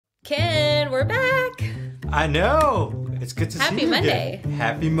Ken, we're back. I know. It's good to see you. Happy Monday. Again.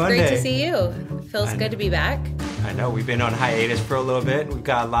 Happy Monday. Great to see you. Feels good to be back. I know. We've been on hiatus for a little bit. We've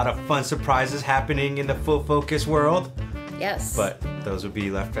got a lot of fun surprises happening in the full focus world. Yes. But those will be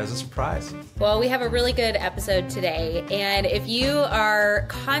left as a surprise. Well, we have a really good episode today. And if you are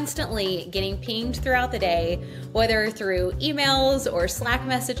constantly getting pinged throughout the day, whether through emails or Slack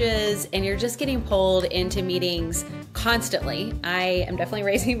messages, and you're just getting pulled into meetings constantly, I am definitely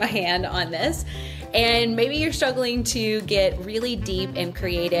raising my hand on this. And maybe you're struggling to get really deep and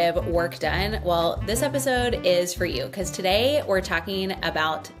creative work done. Well, this episode is for you because today we're talking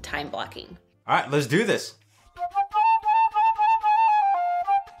about time blocking. All right, let's do this.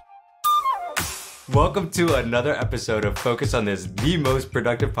 Welcome to another episode of Focus on This, the most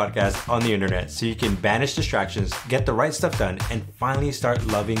productive podcast on the internet, so you can banish distractions, get the right stuff done, and finally start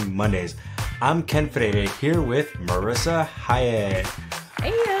loving Mondays. I'm Ken Freire here with Marissa Hyatt.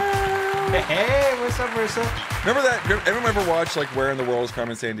 Hey, what's up, Marissa? Remember that? Everyone ever watched like Where in the World is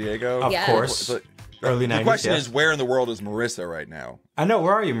Carmen Sandiego? Of course. Early 90s. The question is, where in the world is Marissa right now? I know.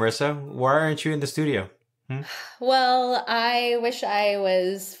 Where are you, Marissa? Why aren't you in the studio? Well, I wish I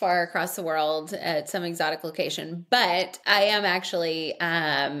was far across the world at some exotic location, but I am actually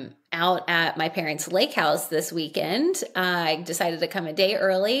out at my parents' lake house this weekend. I decided to come a day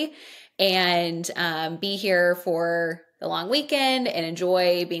early and be here for the long weekend and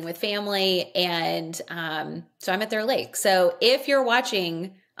enjoy being with family. And so I'm at their lake. So if you're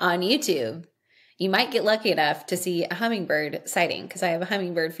watching on YouTube, you might get lucky enough to see a hummingbird sighting because I have a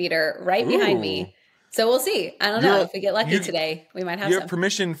hummingbird feeder right behind me. So we'll see. I don't know. If we get lucky today, we might have some. You have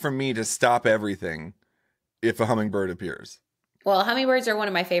permission from me to stop everything if a hummingbird appears. Well, hummingbirds are one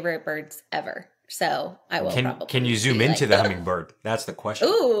of my favorite birds ever. So I will probably. Can you zoom into the hummingbird? That's the question.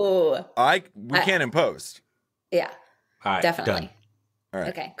 Ooh. We can in post. Yeah. All right, definitely. done. All right.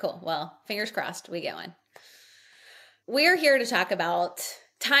 Okay, cool. Well, fingers crossed we get one. We're here to talk about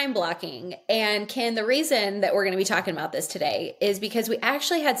time blocking. And Ken, the reason that we're going to be talking about this today is because we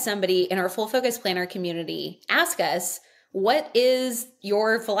actually had somebody in our Full Focus Planner community ask us, what is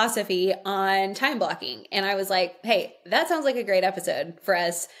your philosophy on time blocking? And I was like, hey, that sounds like a great episode for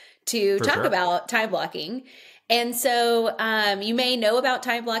us to talk about time blocking. And so you may know about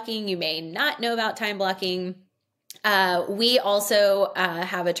time blocking. You may not know about time blocking. We also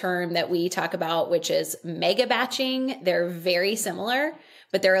have a term that we talk about, which is mega batching. They're very similar,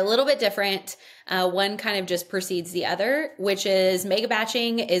 but they're a little bit different. One kind of just precedes the other, which is mega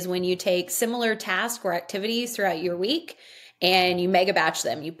batching is when you take similar tasks or activities throughout your week and you mega batch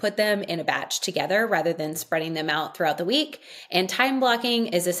them. You put them in a batch together rather than spreading them out throughout the week. And time blocking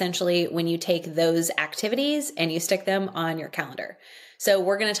is essentially when you take those activities and you stick them on your calendar. So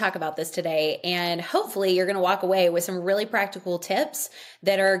we're going to talk about this today, and hopefully you're going to walk away with some really practical tips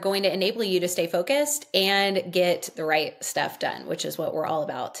that are going to enable you to stay focused and get the right stuff done, which is what we're all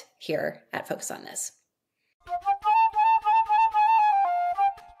about here at Focus on This.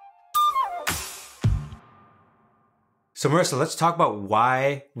 So Marissa, let's talk about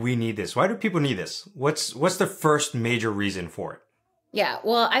why we need this. Why do people need this? What's the first major reason for it? Yeah,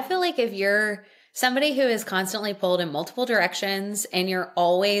 well, I feel like if you're somebody who is constantly pulled in multiple directions and you're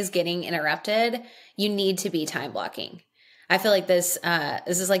always getting interrupted, you need to be time blocking. I feel like this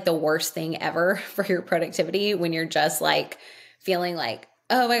is like the worst thing ever for your productivity when you're just like feeling like,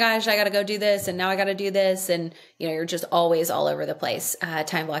 oh my gosh, I got to go do this. And now I got to do this. And you're just always all over the place.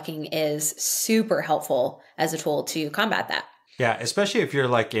 Time blocking is super helpful as a tool to combat that. Yeah. Especially if you're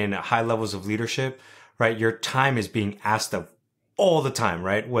like in high levels of leadership, right? Your time is being asked of all the time,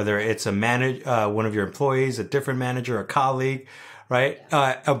 right? Whether it's a one of your employees, a different manager, a colleague, right?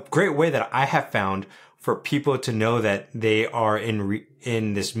 A great way that I have found for people to know that they are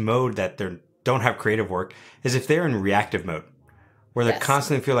in this mode that they don't have creative work is if they're in reactive mode, where they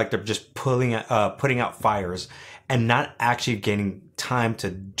constantly feel like they're just putting out fires and not actually getting time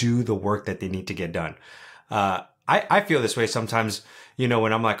to do the work that they need to get done. I feel this way sometimes,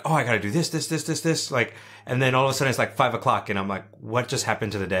 when I'm like, oh, I got to do this, like, and then all of a sudden it's like 5 o'clock and I'm like, what just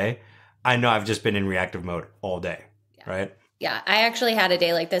happened to the day? I know I've just been in reactive mode all day. Yeah. Right. Yeah. I actually had a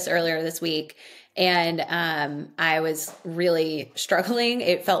day like this earlier this week and I was really struggling.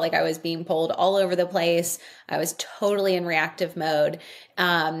 It felt like I was being pulled all over the place. I was totally in reactive mode.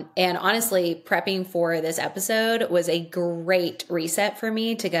 And honestly, prepping for this episode was a great reset for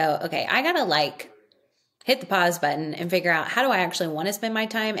me to go, okay, I got to hit the pause button and figure out how do I actually want to spend my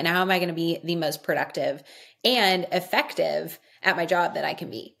time and how am I going to be the most productive and effective at my job that I can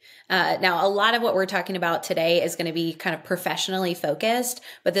be. Now, a lot of what we're talking about today is going to be kind of professionally focused,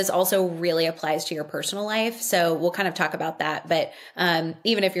 but this also really applies to your personal life. So we'll kind of talk about that. But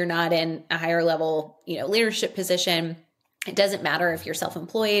even if you're not in a higher level, leadership position, it doesn't matter if you're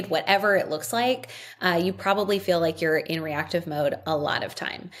self-employed, whatever it looks like, you probably feel like you're in reactive mode a lot of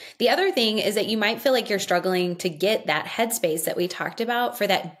time. The other thing is that you might feel like you're struggling to get that headspace that we talked about for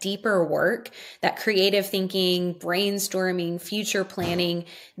that deeper work, that creative thinking, brainstorming, future planning,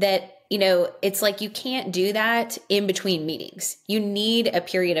 that it's like you can't do that in between meetings. You need a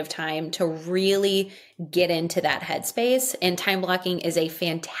period of time to really get into that headspace, and time blocking is a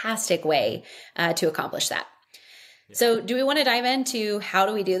fantastic way to accomplish that. So do we want to dive into how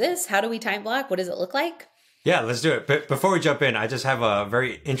do we do this? How do we time block? What does it look like? Yeah, let's do it. But before we jump in, I just have a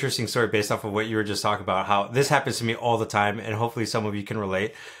very interesting story based off of what you were just talking about, how this happens to me all the time, and hopefully some of you can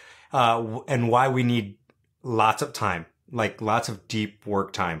relate, and why we need lots of time, like lots of deep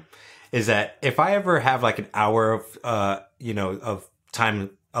work time, is that if I ever have like an hour of, of time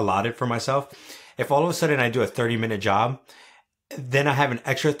allotted for myself, if all of a sudden I do a 30-minute job, then I have an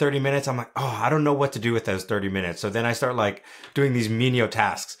extra 30 minutes. I'm like, oh, I don't know what to do with those 30 minutes. So then I start like doing these menial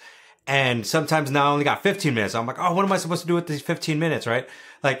tasks. And sometimes now I only got 15 minutes. I'm like, oh, what am I supposed to do with these 15 minutes, right?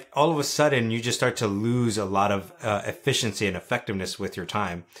 Like all of a sudden you just start to lose a lot of efficiency and effectiveness with your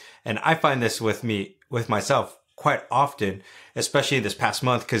time. And I find this with myself quite often, especially this past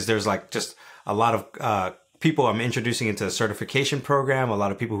month, because there's like just a lot of people I'm introducing into the certification program, a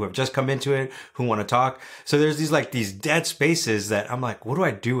lot of people who have just come into it who want to talk. So there's these dead spaces that I'm like, what do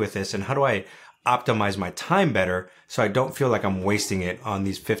I do with this? And how do I optimize my time better so I don't feel like I'm wasting it on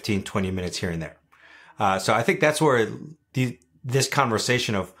these 15, 20 minutes here and there? So I think that's where this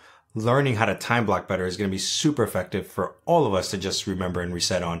conversation of learning how to time block better is going to be super effective for all of us to just remember and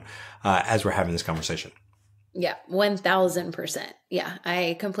reset on as we're having this conversation. Yeah, 1000%. Yeah,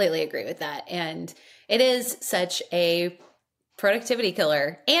 I completely agree with that. And it is such a productivity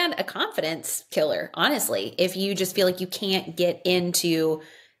killer and a confidence killer, honestly, if you just feel like you can't get into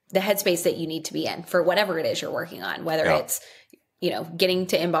the headspace that you need to be in for whatever it is you're working on, whether it's, getting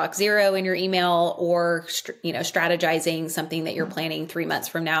to inbox zero in your email or, strategizing something that you're planning 3 months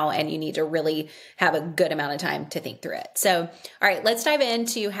from now, and you need to really have a good amount of time to think through it. So, all right, let's dive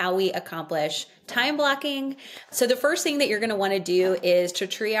into how we accomplish time blocking. So the first thing that you're going to want to do is to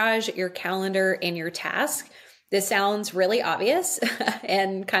triage your calendar and your task. This sounds really obvious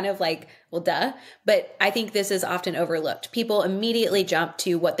and kind of like, well, duh, but I think this is often overlooked. People immediately jump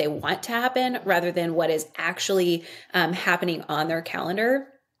to what they want to happen rather than what is actually happening on their calendar,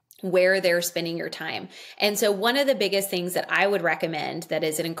 where they're spending your time. And so one of the biggest things that I would recommend that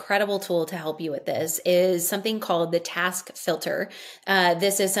is an incredible tool to help you with this is something called the task filter.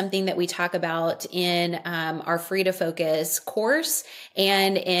 This is something that we talk about in our Free to Focus course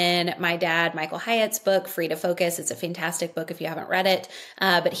and in my dad, Michael Hyatt's book, Free to Focus. It's a fantastic book if you haven't read it.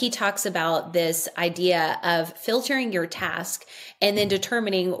 But he talks about this idea of filtering your task and then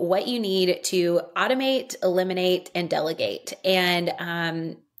determining what you need to automate, eliminate, and delegate.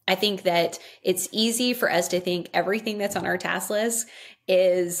 And I think that it's easy for us to think everything that's on our task list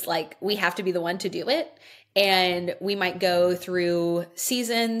is like, we have to be the one to do it. And we might go through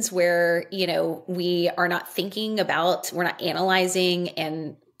seasons where, we are not thinking about, we're not analyzing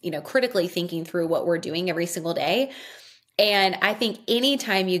and, critically thinking through what we're doing every single day. And I think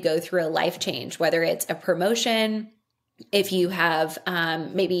anytime you go through a life change, whether it's a promotion, if you have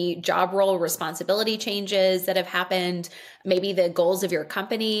maybe job role responsibility changes that have happened, maybe the goals of your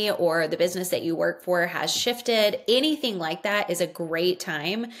company or the business that you work for has shifted, anything like that is a great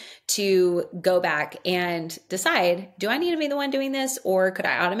time to go back and decide, do I need to be the one doing this or could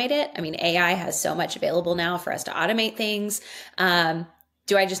I automate it? I mean, AI has so much available now for us to automate things.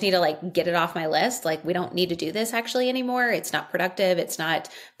 Do I just need to get it off my list? We don't need to do this actually anymore. It's not productive. It's not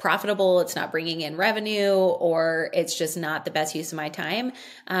profitable. It's not bringing in revenue, or it's just not the best use of my time.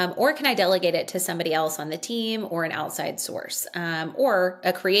 Or can I delegate it to somebody else on the team or an outside source, or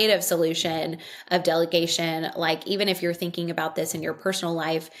a creative solution of delegation? Even if you're thinking about this in your personal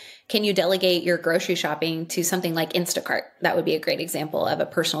life, can you delegate your grocery shopping to something like Instacart? That would be a great example of a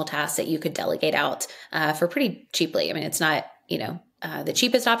personal task that you could delegate out for pretty cheaply. I mean, it's not, the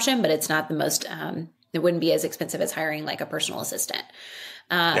cheapest option, but it's not the most, it wouldn't be as expensive as hiring a personal assistant.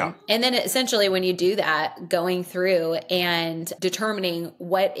 And then essentially when you do that, going through and determining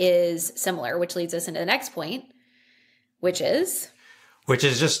what is similar, which leads us into the next point, which is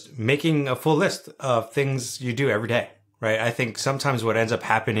just making a full list of things you do every day, right? I think sometimes what ends up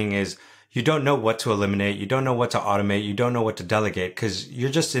happening is you don't know what to eliminate. You don't know what to automate. You don't know what to delegate because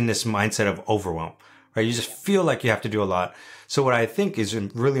you're just in this mindset of overwhelm. right? You just feel like you have to do a lot. So what I think is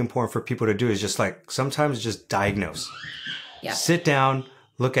really important for people to do is just like sometimes just diagnose. Yeah. Sit down,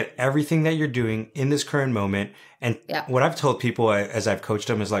 look at everything that you're doing in this current moment. And what I've told people as I've coached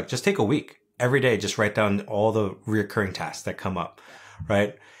them is like, just take a week every day, just write down all the recurring tasks that come up,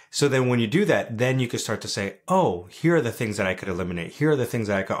 right? So then when you do that, then you can start to say, oh, here are the things that I could eliminate. Here are the things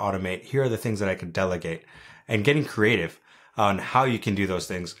that I could automate. Here are the things that I could delegate, and getting creative on how you can do those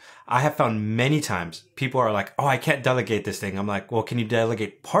things. I have found many times people are like, oh, I can't delegate this thing. I'm like, well, can you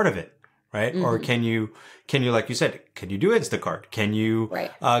delegate part of it? Right. Mm-hmm. Or can you, like you said, can you do Instacart? Can you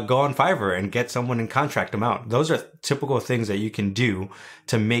go on Fiverr and get someone and contract them out? Those are typical things that you can do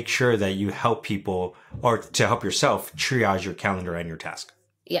to make sure that you help people, or to help yourself triage your calendar and your task.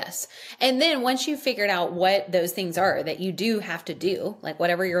 Yes. And then once you've figured out what those things are that you do have to do, like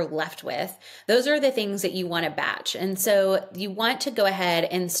whatever you're left with, those are the things that you want to batch. And so you want to go ahead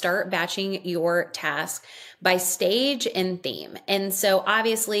and start batching your task by stage and theme. And so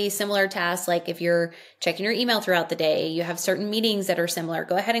obviously similar tasks, like if you're checking your email throughout the day, you have certain meetings that are similar,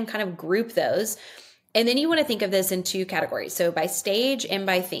 go ahead and kind of group those. And then you want to think of this in two categories. So by stage and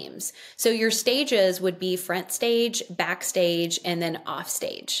by themes. So your stages would be front stage, backstage, and then off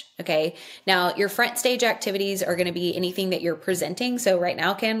stage. Okay. Now your front stage activities are going to be anything that you're presenting. So right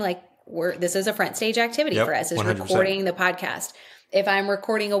now, Ken, like this is a front stage activity for us, is 100%. Recording the podcast. If I'm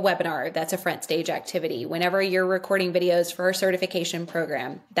recording a webinar, that's a front stage activity. Whenever you're recording videos for our certification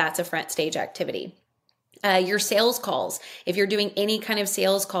program, that's a front stage activity. Your sales calls, if you're doing any kind of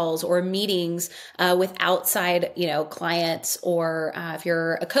sales calls or meetings with outside, clients, or if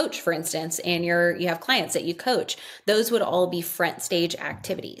you're a coach, for instance, and you have clients that you coach, those would all be front stage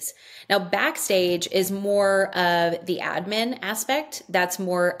activities. Now, backstage is more of the admin aspect. That's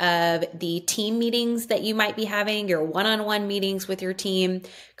more of the team meetings that you might be having, your one-on-one meetings with your team,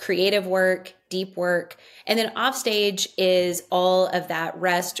 creative work, deep work. And then offstage is all of that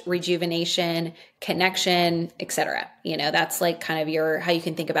rest, rejuvenation, connection, etc. That's like kind of how you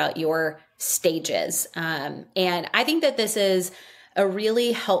can think about your stages. And I think that this is a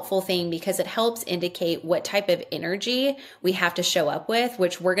really helpful thing because it helps indicate what type of energy we have to show up with,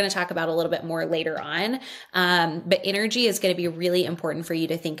 which we're going to talk about a little bit more later on. But energy is going to be really important for you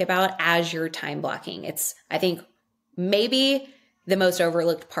to think about as you're time blocking. It's, I think, maybe the most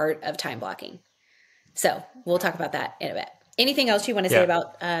overlooked part of time blocking. So we'll talk about that in a bit. Anything else you want to say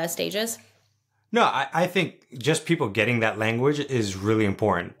about stages? No, I think just people getting that language is really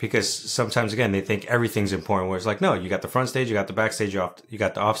important, because sometimes, again, they think everything's important, where it's like, no, you got the front stage, you got the backstage, you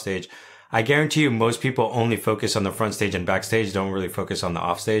got the off stage. I guarantee you most people only focus on the front stage and backstage, don't really focus on the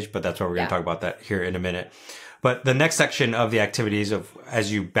off stage, but that's why we're going to talk about that here in a minute. But the next section of the activities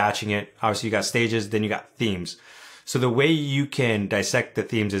as you batching it, obviously you got stages, then you got themes. So the way you can dissect the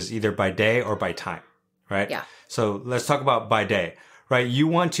themes is either by day or by time, right? Yeah. So let's talk about by day. Right? You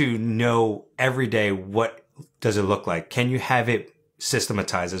want to know every day, what does it look like? Can you have it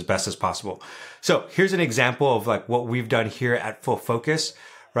systematized as best as possible? So here's an example of like what we've done here at Full Focus,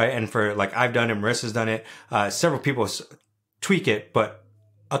 right? And for like I've done it, Marissa's done it, several people tweak it, but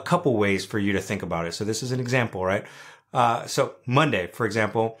a couple ways for you to think about it. So this is an example, right? So Monday, for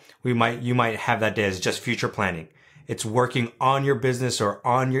example, you might have that day as just future planning. It's working on your business or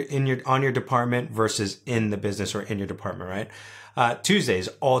on your department versus in the business or in your department, right? Tuesdays,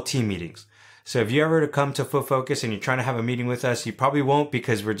 all team meetings. So if you ever to come to Full Focus and you're trying to have a meeting with us, you probably won't,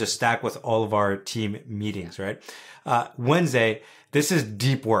 because we're just stacked with all of our team meetings, right? Wednesday, this is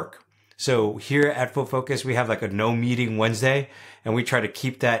deep work. So here at Full Focus, we have like a no meeting Wednesday, and we try to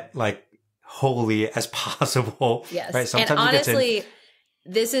keep that like holy as possible. Yes. Right? Sometimes and honestly,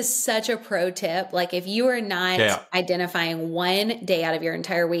 this is such a pro tip. Like if you are not identifying one day out of your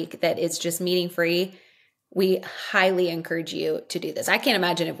entire week that is just meeting free, we highly encourage you to do this. I can't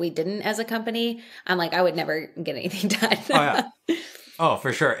imagine if we didn't as a company. I'm like, I would never get anything done. Oh,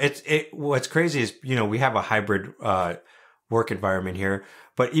 for sure. What's crazy is, we have a hybrid work environment here,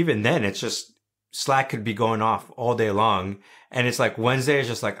 but even then it's just Slack could be going off all day long. And it's like Wednesday is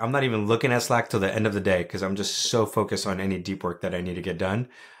just like, I'm not even looking at Slack till the end of the day, because I'm just so focused on any deep work that I need to get done.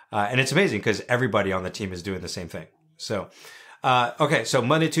 And it's amazing because everybody on the team is doing the same thing. So, okay. So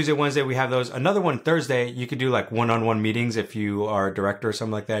Monday, Tuesday, Wednesday, we have those. Another one, Thursday, you could do like one-on-one meetings if you are a director or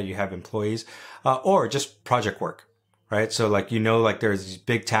something like that. You have employees, or just project work, right? So like, there's these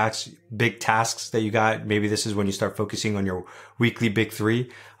big tasks that you got. Maybe this is when you start focusing on your weekly big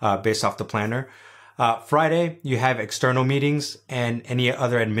three, based off the planner. Friday, you have external meetings and any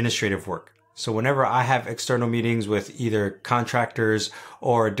other administrative work. So whenever I have external meetings with either contractors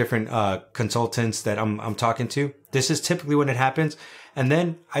or different consultants that I'm talking to, this is typically when it happens. And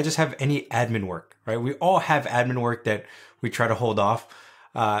then I just have any admin work, right? We all have admin work that we try to hold off.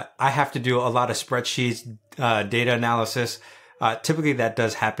 I have to do a lot of spreadsheets, data analysis. Typically that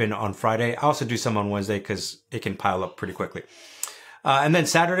does happen on Friday. I also do some on Wednesday because it can pile up pretty quickly. And then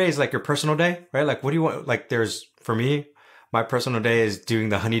Saturday is like your personal day, right? Like, what do you want? Like, for me, my personal day is doing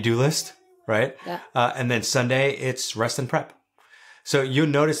the honey-do list, right? Yeah. And then Sunday, it's rest and prep. So you'll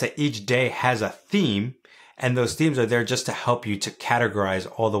notice that each day has a theme, and those themes are there just to help you to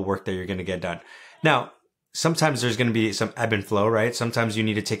categorize all the work that you're going to get done. Now, sometimes there's going to be some ebb and flow, right? Sometimes you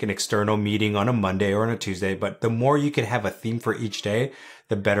need to take an external meeting on a Monday or on a Tuesday, but the more you can have a theme for each day,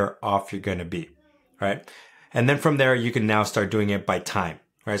 the better off you're going to be, right? And then from there, you can now start doing it by time,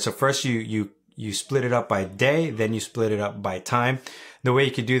 right? So first you split it up by day, then you split it up by time. The way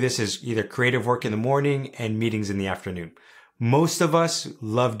you could do this is either creative work in the morning and meetings in the afternoon. Most of us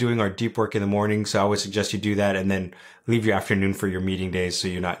love doing our deep work in the morning, so I would suggest you do that and then leave your afternoon for your meeting days so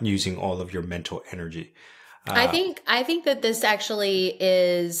you're not using all of your mental energy. I think that this actually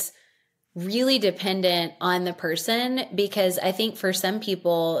is really dependent on the person, because I think for some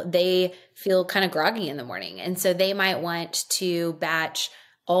people, they feel kind of groggy in the morning. And so they might want to batch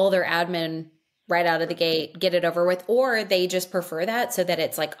all their admin right out of the gate, get it over with, or they just prefer that so that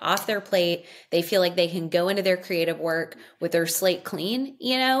it's like off their plate. They feel like they can go into their creative work with their slate clean,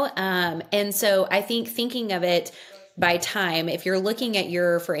 you know? And so I think thinking of it by time, if you're looking at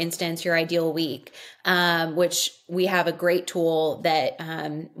for instance, your ideal week, which we have a great tool that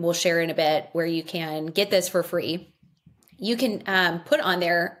we'll share in a bit where you can get this for free. You can put on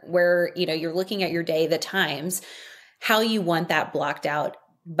there where, you're looking at your day, the times, how you want that blocked out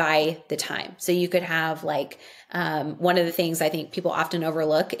by the time. So you could have like, one of the things I think people often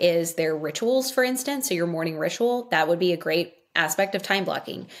overlook is their rituals, for instance. So your morning ritual, that would be a great aspect of time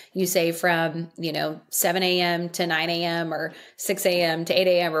blocking. You say from, 7 a.m. to 9 a.m. or 6 a.m. to 8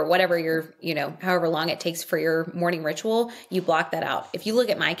 a.m. or whatever however long it takes for your morning ritual, you block that out. If you look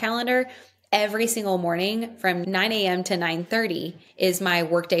at my calendar, every single morning from 9 a.m. to 9:30 is my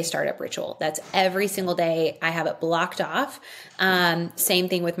workday startup ritual. That's every single day. I have it blocked off. Same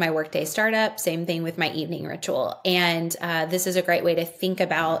thing with my workday startup, same thing with my evening ritual. And this is a great way to think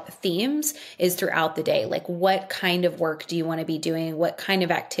about themes is throughout the day. Like, what kind of work do you want to be doing? What kind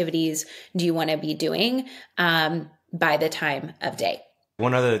of activities do you want to be doing by the time of day?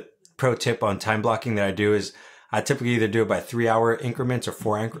 One other pro tip on time blocking that I do is I typically either do it by 3-hour increments or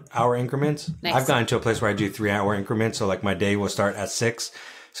 4-hour increments. Nice. I've gotten to a place where I do 3-hour increments. So like my day will start at 6.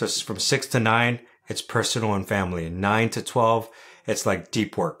 So it's from 6 to 9, it's personal and family. 9 to 12, it's like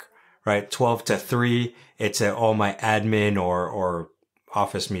deep work, right? 12 to 3, it's all my admin or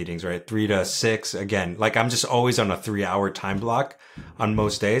office meetings, right? 3 to 6, again, like I'm just always on a 3-hour time block on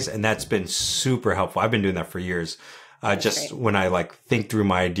most days. And that's been super helpful. I've been doing that for years. Just great. When I like think through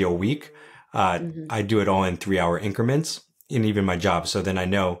my ideal week, I do it all in 3-hour increments in even my job. So then I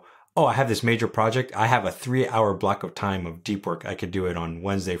know, I have this major project. I have a 3-hour block of time of deep work. I could do it on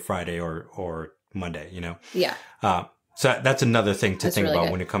Wednesday, Friday, or Monday, Yeah. So that's another thing to think really about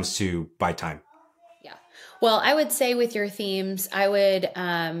good. when it comes to by time. Yeah. Well, I would say with your themes, I would,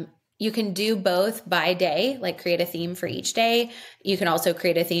 you can do both by day, like create a theme for each day. You can also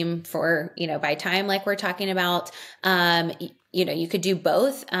create a theme for, by time, like we're talking about. You could do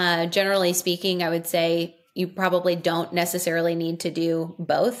both. Generally speaking, I would say you probably don't necessarily need to do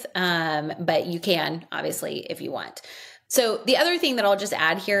both, but you can, obviously, if you want. So the other thing that I'll just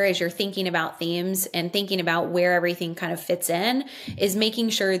add here as you're thinking about themes and thinking about where everything kind of fits in is making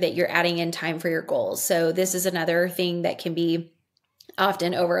sure that you're adding in time for your goals. So this is another thing that can be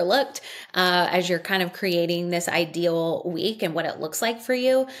often overlooked as you're kind of creating this ideal week and what it looks like for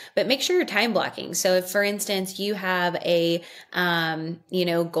you, but make sure you're time blocking. So if, for instance, you have a,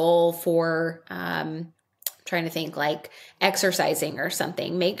 goal for, trying to think like exercising or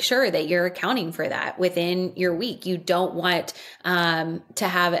something, make sure that you're accounting for that within your week. You don't want to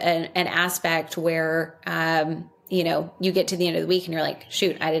have an aspect where, you get to the end of the week and you're like,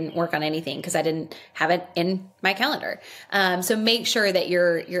 shoot, I didn't work on anything because I didn't have it in my calendar. So make sure that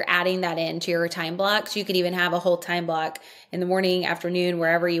you're adding that into your time blocks. You could even have a whole time block in the morning, afternoon,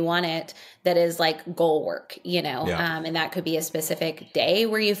 wherever you want it, that is like goal work, and that could be a specific day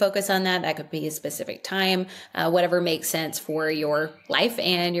where you focus on that. That could be a specific time, whatever makes sense for your life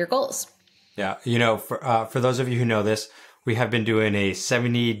and your goals. Yeah. For those of you who know this, we have been doing a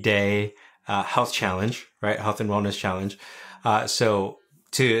 70-day health challenge, right? Health and wellness challenge. So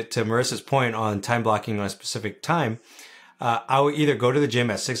to Marissa's point on time blocking on a specific time, I will either go to the gym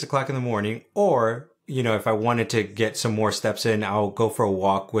at 6 o'clock in the morning, or, if I wanted to get some more steps in, I'll go for a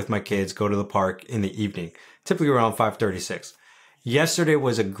walk with my kids, go to the park in the evening, typically around 5:36. yesterday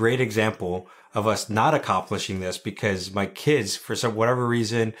was a great example of us not accomplishing this because my kids, for some whatever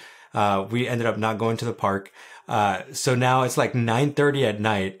reason, we ended up not going to the park. So now it's like 9:30 at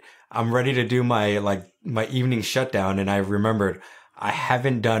night. I'm ready to do my evening shutdown. And I remembered I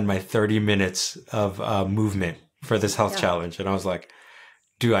haven't done my 30 minutes of movement for this health challenge. And I was like,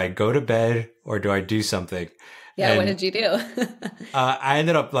 do I go to bed or do I do something? Yeah. And what did you do? I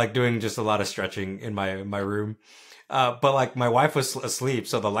ended up like doing just a lot of stretching in my room. But like my wife was asleep,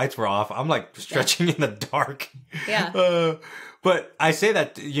 so the lights were off. I'm like stretching in the dark. Yeah. But I say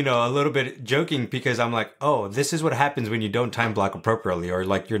that, a little bit joking because I'm like, oh, this is what happens when you don't time block appropriately, or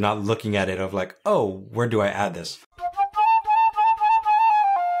like you're not looking at it of like, oh, where do I add this?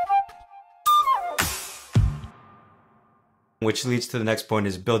 Which leads to the next point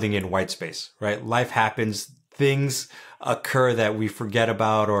is building in white space, right? Life happens. Things occur that we forget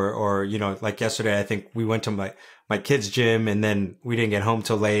about or like yesterday, I think we went to my kids' gym and then we didn't get home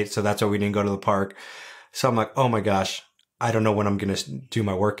till late. So that's why we didn't go to the park. So I'm like, oh my gosh, I don't know when I'm going to do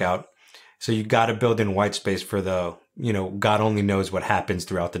my workout. So you got to build in white space for the, God only knows what happens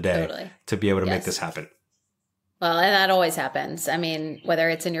throughout the day to be able to make this happen. Well, and that always happens. I mean, whether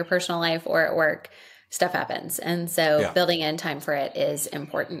it's in your personal life or at work, stuff happens. And so building in time for it is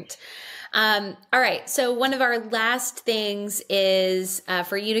important. All right. So one of our last things is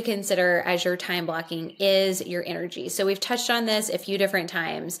for you to consider as you're time blocking is your energy. So we've touched on this a few different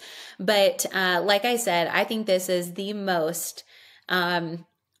times, but like I said, I think this is the most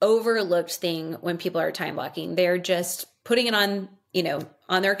overlooked thing when people are time blocking. They're just putting it on,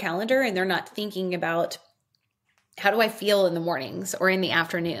 on their calendar and they're not thinking about how do I feel in the mornings or in the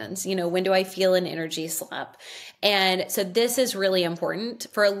afternoons? When do I feel an energy slump? And so this is really important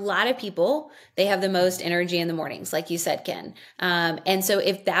for a lot of people. They have the most energy in the mornings, like you said, Ken. And so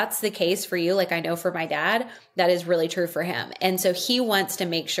if that's the case for you, like I know for my dad, that is really true for him. And so he wants to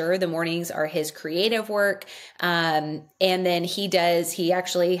make sure the mornings are his creative work. And then he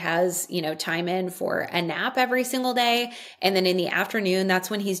actually has, time in for a nap every single day. And then in the afternoon, that's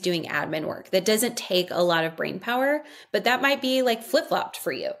when he's doing admin work. That doesn't take a lot of brain power, but that might be like flip-flopped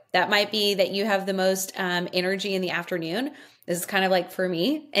for you. That might be that you have the most energy in the afternoon. This is kind of like for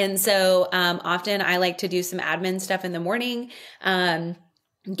me. And so often I like to do some admin stuff in the morning,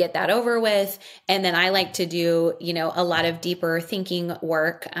 get that over with. And then I like to do, a lot of deeper thinking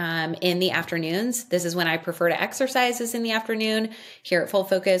work in the afternoons. This is when I prefer to exercise is in the afternoon. Here at Full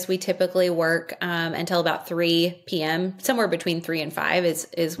Focus, we typically work until about 3 p.m. Somewhere between 3 and 5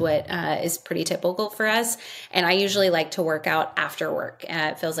 is what is pretty typical for us. And I usually like to work out after work.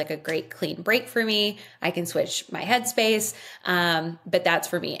 It feels like a great clean break for me. I can switch my headspace, but that's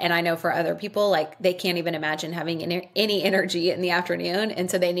for me. And I know for other people, like they can't even imagine having any energy in the afternoon.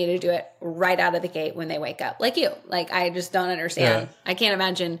 And so they need to do it right out of the gate when they wake up. Like you, like I just don't understand. Yeah. I can't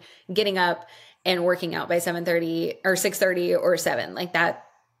imagine getting up and working out by 7:30 or 6:30 or 7 like that.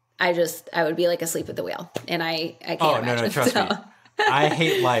 I would be like asleep at the wheel and I can't imagine. No, trust me. I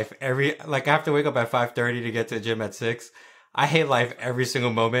hate life I have to wake up at 5:30 to get to the gym at 6. I hate life every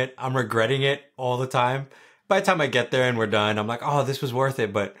single moment. I'm regretting it all the time. By the time I get there and we're done, I'm like, oh, this was worth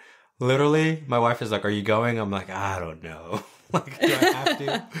it. But literally my wife is like, are you going? I'm like, I don't know. Like, do I have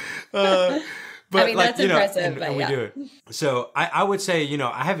to? But I mean, like, that's impressive, and we do it. So I would say,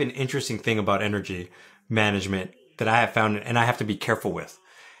 I have an interesting thing about energy management that I have found, and I have to be careful with,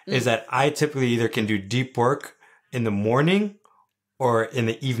 is that I typically either can do deep work in the morning or in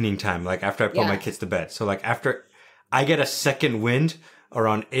the evening time, like after I put my kids to bed. So like after I get a second wind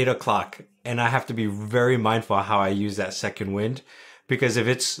around 8 o'clock, and I have to be very mindful of how I use that second wind, because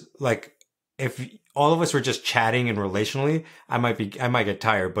if all of us were just chatting and relationally, I might get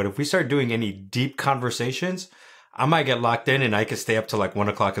tired. But if we start doing any deep conversations, I might get locked in and I could stay up till like 1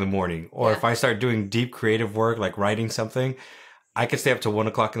 o'clock in the morning. Or if I start doing deep creative work, like writing something, I could stay up till 1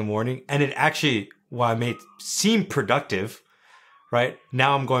 o'clock in the morning. And it actually, while it may seem productive, right?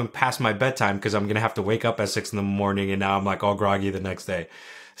 Now I'm going past my bedtime because I'm going to have to wake up at 6 in the morning. And now I'm like all groggy the next day.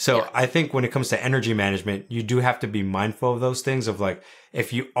 So I think when it comes to energy management, you do have to be mindful of those things of like,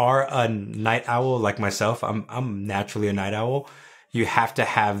 if you are a night owl like myself, I'm naturally a night owl. You have to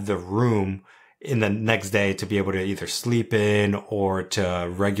have the room in the next day to be able to either sleep in or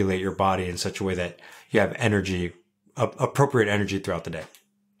to regulate your body in such a way that you have energy, appropriate energy throughout the day.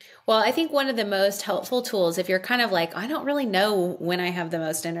 Well, I think one of the most helpful tools, if you're kind of like, I don't really know when I have the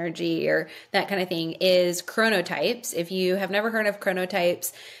most energy or that kind of thing, is chronotypes. If you have never heard of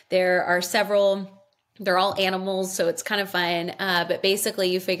chronotypes, there are several They're all animals, so it's kind of fun. But basically,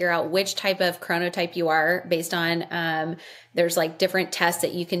 you figure out which type of chronotype you are based on, there's like different tests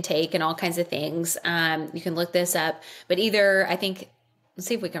that you can take and all kinds of things. You can look this up. But either, I think, let's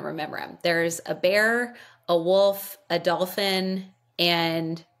see if we can remember them. There's a bear, a wolf, a dolphin,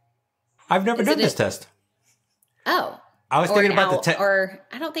 and... I've never done this test. Oh. I was thinking about the test. Or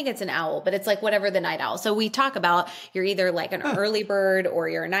I don't think it's an owl, but it's like whatever the night owl. So we talk about you're either like an early bird or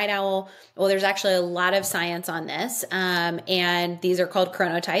you're a night owl. Well, there's actually a lot of science on this. And these are called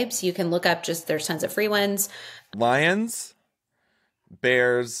chronotypes. You can look up there's tons of free ones. Lions,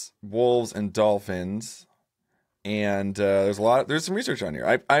 bears, wolves, and dolphins. And there's some research on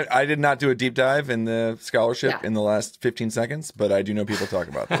here. I did not do a deep dive in the scholarship in the last 15 seconds, but I do know people talk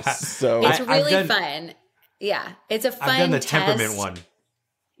about this. So it's really fun. Yeah, it's a fun test. I've done the temperament one.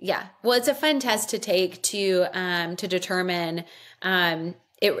 Yeah, well, it's a fun test to take to determine.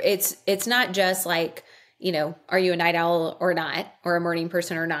 It's not just like, are you a night owl or not, or a morning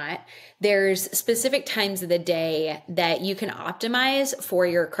person or not. There's specific times of the day that you can optimize for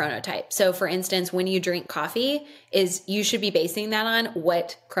your chronotype. So for instance, when you drink coffee, you should be basing that on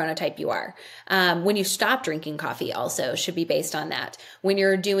what chronotype you are. When you stop drinking coffee also should be based on that. When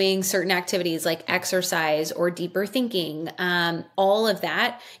you're doing certain activities like exercise or deeper thinking, all of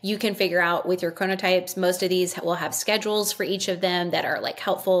that you can figure out with your chronotypes. Most of these will have schedules for each of them that are like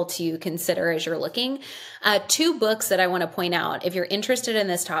helpful to consider as you're looking. 2 books that I want to point out, if you're interested in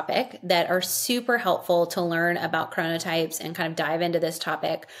this topic, that are super helpful to learn about chronotypes and kind of dive into this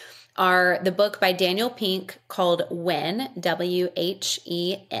topic, are the book by Daniel Pink called When,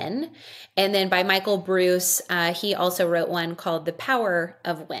 W-H-E-N, and then by Michael Bruce, he also wrote one called The Power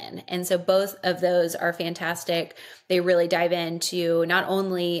of When. And so both of those are fantastic. They really dive into not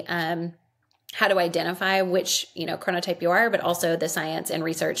only how to identify which, chronotype you are, but also the science and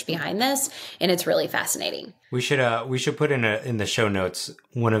research behind this. And it's really fascinating. We should put in the show notes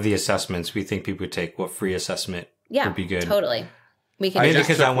one of the assessments we think people would take. What free assessment would be good? Totally. We can maybe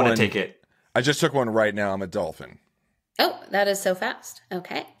because I want to take it. I just took one right now. I'm a dolphin. Oh, that is so fast.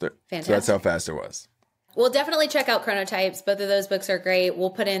 Okay. Fantastic. So that's how fast it was. We'll definitely check out Chronotypes. Both of those books are great. We'll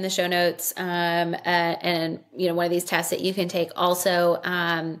put in the show notes and one of these tests that you can take. Also,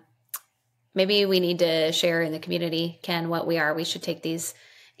 maybe we need to share in the community, Ken, what we are. We should take these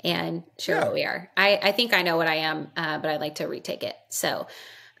and share what we are. I think I know what I am, but I'd like to retake it. So,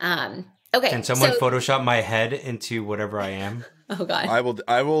 okay. Can someone Photoshop my head into whatever I am? Oh God.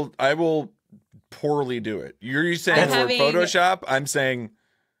 I will poorly do it. You're saying the word Photoshop. I'm saying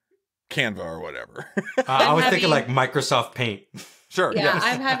Canva or whatever. I was thinking like Microsoft Paint. Sure. Yeah, yes.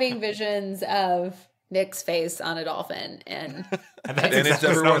 I'm having visions of Nick's face on a and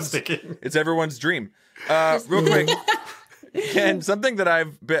it's everyone's dream. Real quick, Ken, something that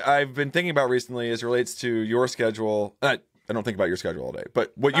I've been thinking about recently is relates to your schedule. I don't think about your schedule all day,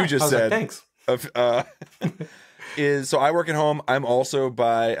 but what you just said. Thanks. Is so I work at home. I'm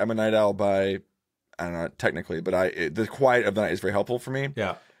a night owl by, I don't know technically, but the quiet of the night is very helpful for me.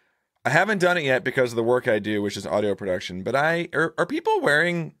 Yeah. I haven't done it yet because of the work I do, which is audio production. But are people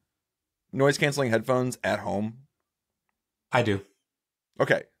wearing noise canceling headphones at home? I do.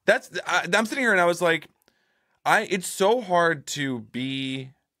 Okay. I'm sitting here and I was like, it's so hard to be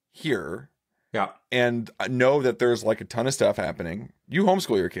here. Yeah. And know that there's like a ton of stuff happening. You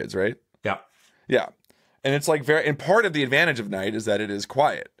homeschool your kids, right? Yeah. Yeah. And it's like and part of the advantage of night is that it is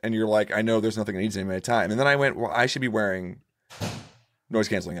quiet. And you're like, I know there's nothing that needs any of my time. And then I went, well, I should be wearing noise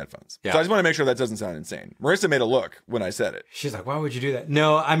canceling headphones. Yeah. So I just want to make sure that doesn't sound insane. Marissa made a look when I said it. She's like, why would you do that?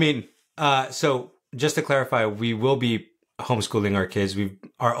 No, I mean, so just to clarify, we will be homeschooling our kids.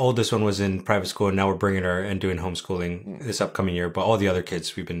 Our oldest one was in private school, and now we're bringing her and doing homeschooling this upcoming year. But all the other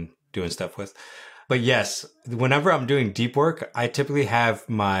kids we've been doing stuff with. But yes, whenever I'm doing deep work, I typically have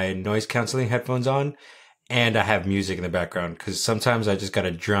my noise canceling headphones on, and I have music in the background because sometimes I just got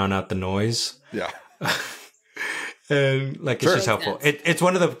to drown out the noise. Yeah. And it's just helpful. It's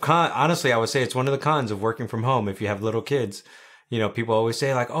one of the honestly, I would say it's one of the cons of working from home. If you have little kids, people always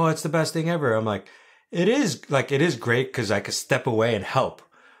say like, oh, it's the best thing ever. I'm like, it is great because I could step away and help.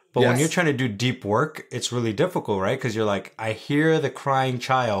 But when you're trying to do deep work, it's really difficult, right? Because you're like, I hear the crying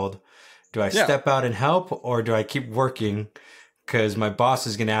child. Do I step out and help, or do I keep working? Because my boss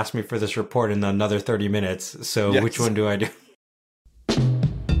is going to ask me for this report in another 30 minutes. So which one do I do?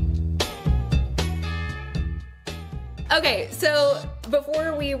 Okay, so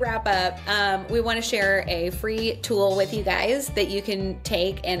before we wrap up, we want to share a free tool with you guys that you can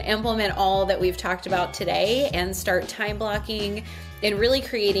take and implement all that we've talked about today and start time blocking in really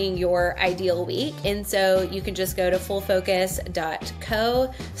creating your ideal week. And so you can just go to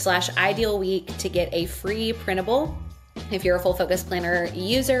fullfocus.co/ideal week to get a free printable. If you're a Full Focus Planner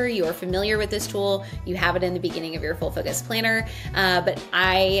user, you are familiar with this tool. You have it in the beginning of your Full Focus Planner, but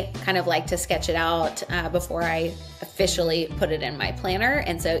I kind of like to sketch it out before I officially put it in my planner.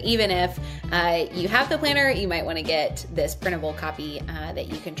 And so even if you have the planner, you might want to get this printable copy that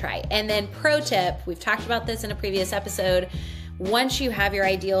you can try. And then pro tip, we've talked about this in a previous episode. Once you have your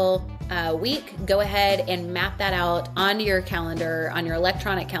ideal week, go ahead and map that out onto your calendar, on your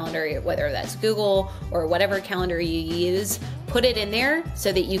electronic calendar, whether that's Google or whatever calendar you use. Put it in there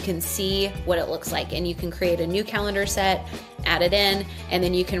so that you can see what it looks like, and you can create a new calendar set, add it in, and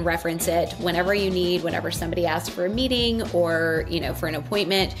then you can reference it whenever you need, whenever somebody asks for a meeting or, for an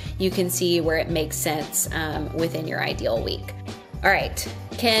appointment. You can see where it makes sense within your ideal week. All right,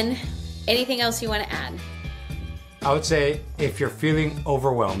 Ken, anything else you want to add? I would say if you're feeling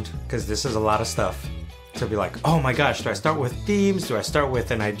overwhelmed, because this is a lot of stuff, to be like, oh my gosh, do I start with themes? Do I start with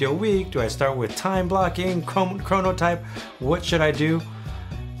an ideal week? Do I start with time blocking, chronotype? What should I do?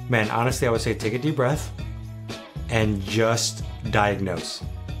 Man, honestly, I would say take a deep breath and just diagnose.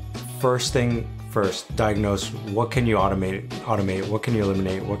 First thing first, diagnose what can you automate, what can you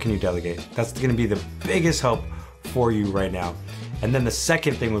eliminate, what can you delegate? That's going to be the biggest help for you right now. And then the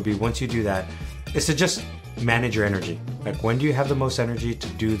second thing would be, once you do that, is to just manage your energy. Like, when do you have the most energy to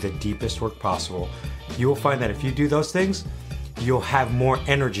do the deepest work possible? You will find that if you do those things, you'll have more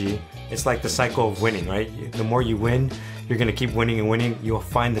energy. It's like the cycle of winning, right? The more you win, you're going to keep winning and winning. You'll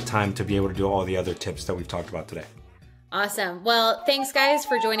find the time to be able to do all the other tips that we've talked about today. Awesome. Well, thanks guys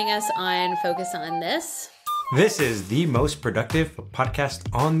for joining us on Focus on This. This is the most productive podcast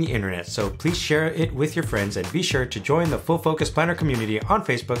on the internet, so please share it with your friends and be sure to join the Full Focus Planner community on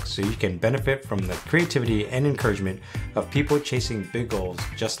Facebook so you can benefit from the creativity and encouragement of people chasing big goals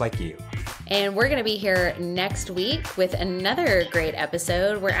just like you. And we're going to be here next week with another great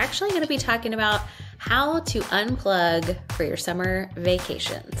episode. We're actually going to be talking about how to unplug for your summer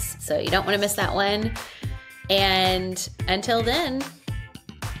vacations. So you don't want to miss that one. And until then,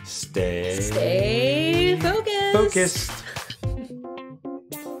 Stay focused. Focused.